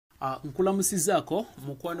Nkulamusizako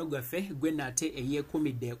mukwano gwaffe gwe nate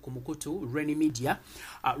eyekumidde ku mukutu Reni Media.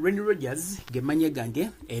 Reni Rogers gemanye gange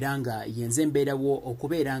era nga yenze mbeerawo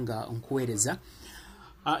okubeera nga nkuweereza.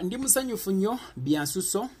 Ndi musanyufu nnyo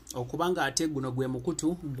byansuso okubanga ate guno gwe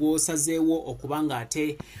mukutu gwosazeewo okubanga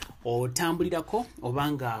ate otambulirako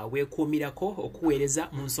obanga weekuumirako okuweereza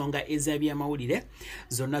mu nsonga ez'ebyamawulire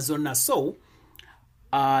zonna. So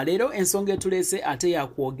leero ensonga etuleese ate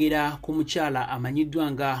yakwogera ku mukyala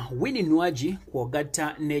amanyiddwa nga Winnie Nwagi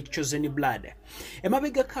kwogatta ne Chosen Blood.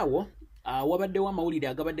 Emabegakawo wabaddewo amawulire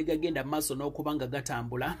agabadde gagenda maaso n'okuba nga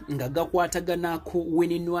gatambula nga gakwatagana ku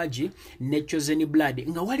Winnie Nwagi ne Chosen Blood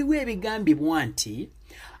nga waliwo ebigambibwa nti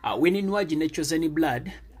Winnie Nwagi ne Chosen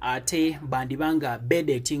Blood ate bandibanga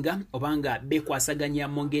bedatinga obanga bekwasaganya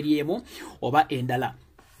mu ngeri emu oba endala.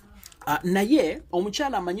 Naye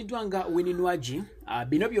omukyala amanyiddwa nga Winnie Nwagi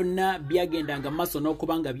bino byonna byagendanga maaso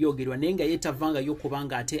n'okubanga byogerwa naye nga yeetavangayo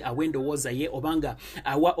okubanga ate awendowooza ye obanga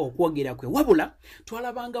awa okwogera kwe, wabula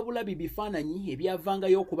twalabanga bulabi bifaananyi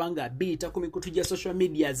ebyavangayo okubanga biyita ku mikutu gya social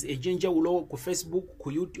medias egy'enjawulo ku Facebook,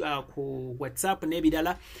 ku YouTube, ku WhatsApp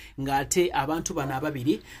n'ebirala ng'ate abantu bano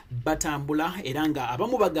ababiri batambula era nga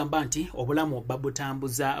abamu bagamba nti obulamu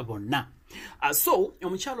babutambuza bonna. So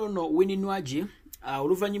omukyala ono Winnie Nwagi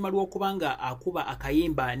oluvannyuma lw'okubanga akuba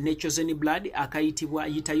akayimba ne Chosen Blood akayitibwa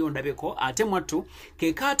yitayo ndabeko ate mwattu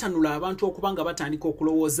ke kaatanula abantu okubanga batandika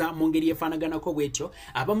okulowooza mu ngeri efaanaganako bwetyo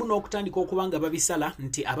abamu n'okutandika okubanga babisala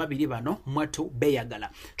nti ababiri bano mwattu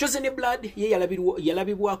beeyagala. Chosen Blood ye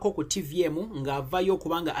yalabibwako ku TVM ng'avaayo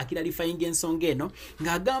okubanga akiralifayinga ensonga eno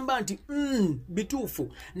ng'agamba nti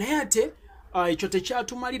bituufu naye ate ekyo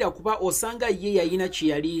tekyatumalira kuba osanga ye yalina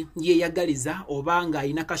kyeyali yeeyagaliza oba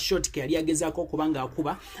ng'alina ka shot ke yali agezaako okuba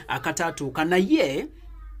ng'akuba akataatuuka naye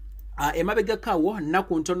emabegakawo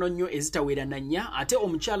nnaku ntono nnyo ezitawera na nnya ate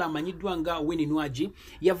omukyala amanyiddwa nga Winnie Nwagi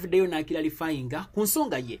yavuddeyo n'akiralifayinga ku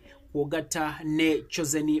nsonga ye kwogatta ne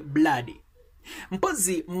Chosen Blood.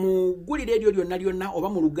 Mpozi mu ggulire eryo lyonna oba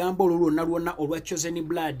mu lugambo olwo lwonna olwa Chosen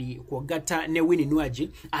Blood kwogatta ne Winnie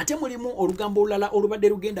Nwagi ate mulimu olugambo olulala olubadde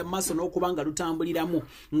lugenda maaso n'okubanga lutambuliramu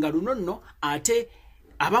nga luno nno ate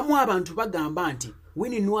abamu abantu bagamba nti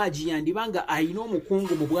Winnie Nwagi yandibanga ayina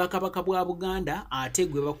omukungu mu bwakabaka bwa Buganda ate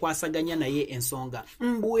gwe bakwasaganya naye ensonga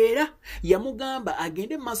mbwera yamugamba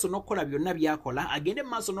agende maaso n'okukola byonna byakola agende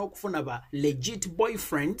maaso n'okufuna ba legit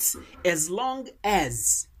boyfriends as long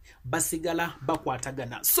as basigala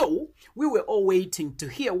bakwatagana. So we were all waiting to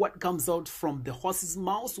hear what comes out from the horse's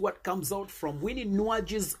mouth, what comes out from Winnie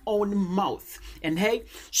Nwagi's own mouth. And hey,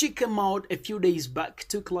 she came out a few days back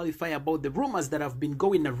to clarify about the rumors that have been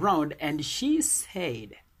going around, and she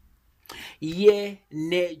said, ye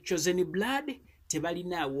ne Chosen Blood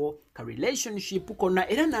tebalinawo ka relationship konna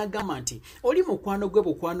era n'agamba nti oli mukwano gwe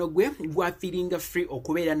bukwano gwe gwa feelinga free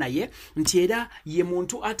okubeera naye nti era ye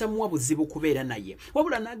muntu atamuwa buzibu kubeera naye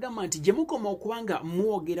wabula n'agamba nti gye mukoma okubanga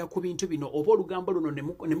muwogera ku bintu bino oba olugambo luno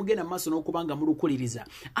ne mugenda maaso n'okubanga mulukuliriza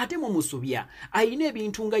ate mumusubya ayina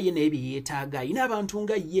ebintu nga ye naye byeyeetaaga ayina abantu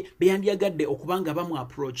nga ye beyandyagadde okubanga bamu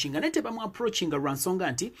approachinga naye tebamu approachinga lwa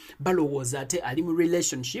nsonga nti balowooza ate ali mu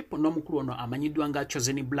relationship n'omukulu ono amanyiddwa nga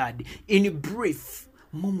Chosen Blood. In brief,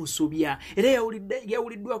 mumusubya era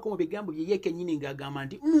yawuliddwako mu bigambo bye yekennyini ng'agamba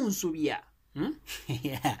nti munsubya.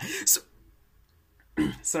 Yeah. So,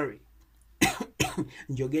 sorry.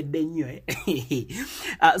 Njogedde nnyo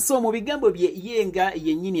so mu bigambo bye ye nga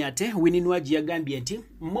yennyini ate Winnie Nwagi yagambye nti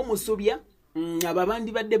mumusubya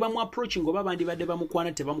ababandi badde bamu approaching oba abandi badde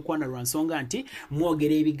bamukwana tebamukwana lwa nsonga nti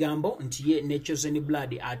mwogera ebigambo nti ye ne Chosen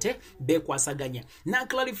Blood ate bekwasaganya na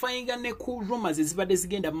clarifyinga ne ku rumors ezibadde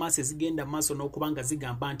zigenda maaso n'okubanga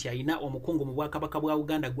zigamba nti ayina omukungu mu bwakabaka bwa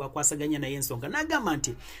Uganda gwakwasaganya naye ensonga n'agamba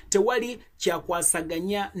nti tewali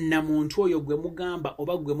kyakwasaganya na muntu oyo gwe mugamba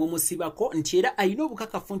oba gwe mumusibako nti era ayina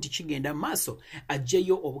obukakafu nti kigenda maaso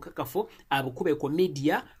ajjeyo obukakafu abukube ku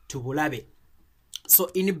media tubulabe. So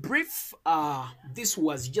in brief, this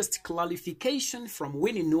was just clarification from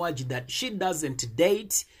Winnie Nwagi that she doesn't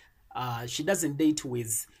date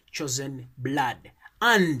with Chosen Blood,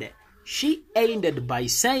 and she ended by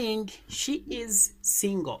saying she is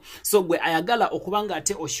single. So gwe ayagala okubanga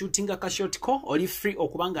ate oshootinga ka shot ko oli free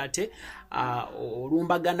okubanga ate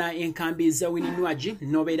olumbagana enkambi za Winnie Nwagi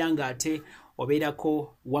nobeeranga ate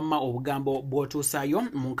obeerako wamma obugambo bw'otuusaayo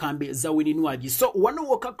mu nkambi za Winnie Nwagi. So wano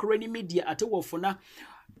woka ku Reni Media ate wofuna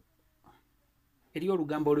eriyo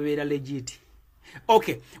olugambo olubeera legit.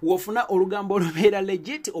 Okay, wofuna olugambo olubeera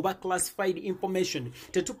legit oba classified information.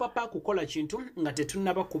 Tetupapa kukola kintu nga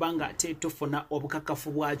tetunaba kubanga tetufuna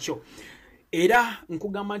obukakafu bwakyo. Era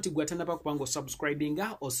nkugamba nti gwatanaba kubanga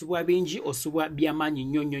subscribinga osubwa bingi osubwa byamanyi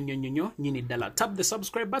nnyo nyini ddala. Tap the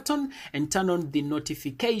subscribe button and turn on the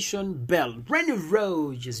notification bell. Rennie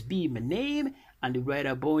Rogers be my name, and right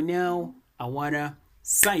about now I wanna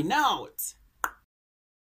sign out.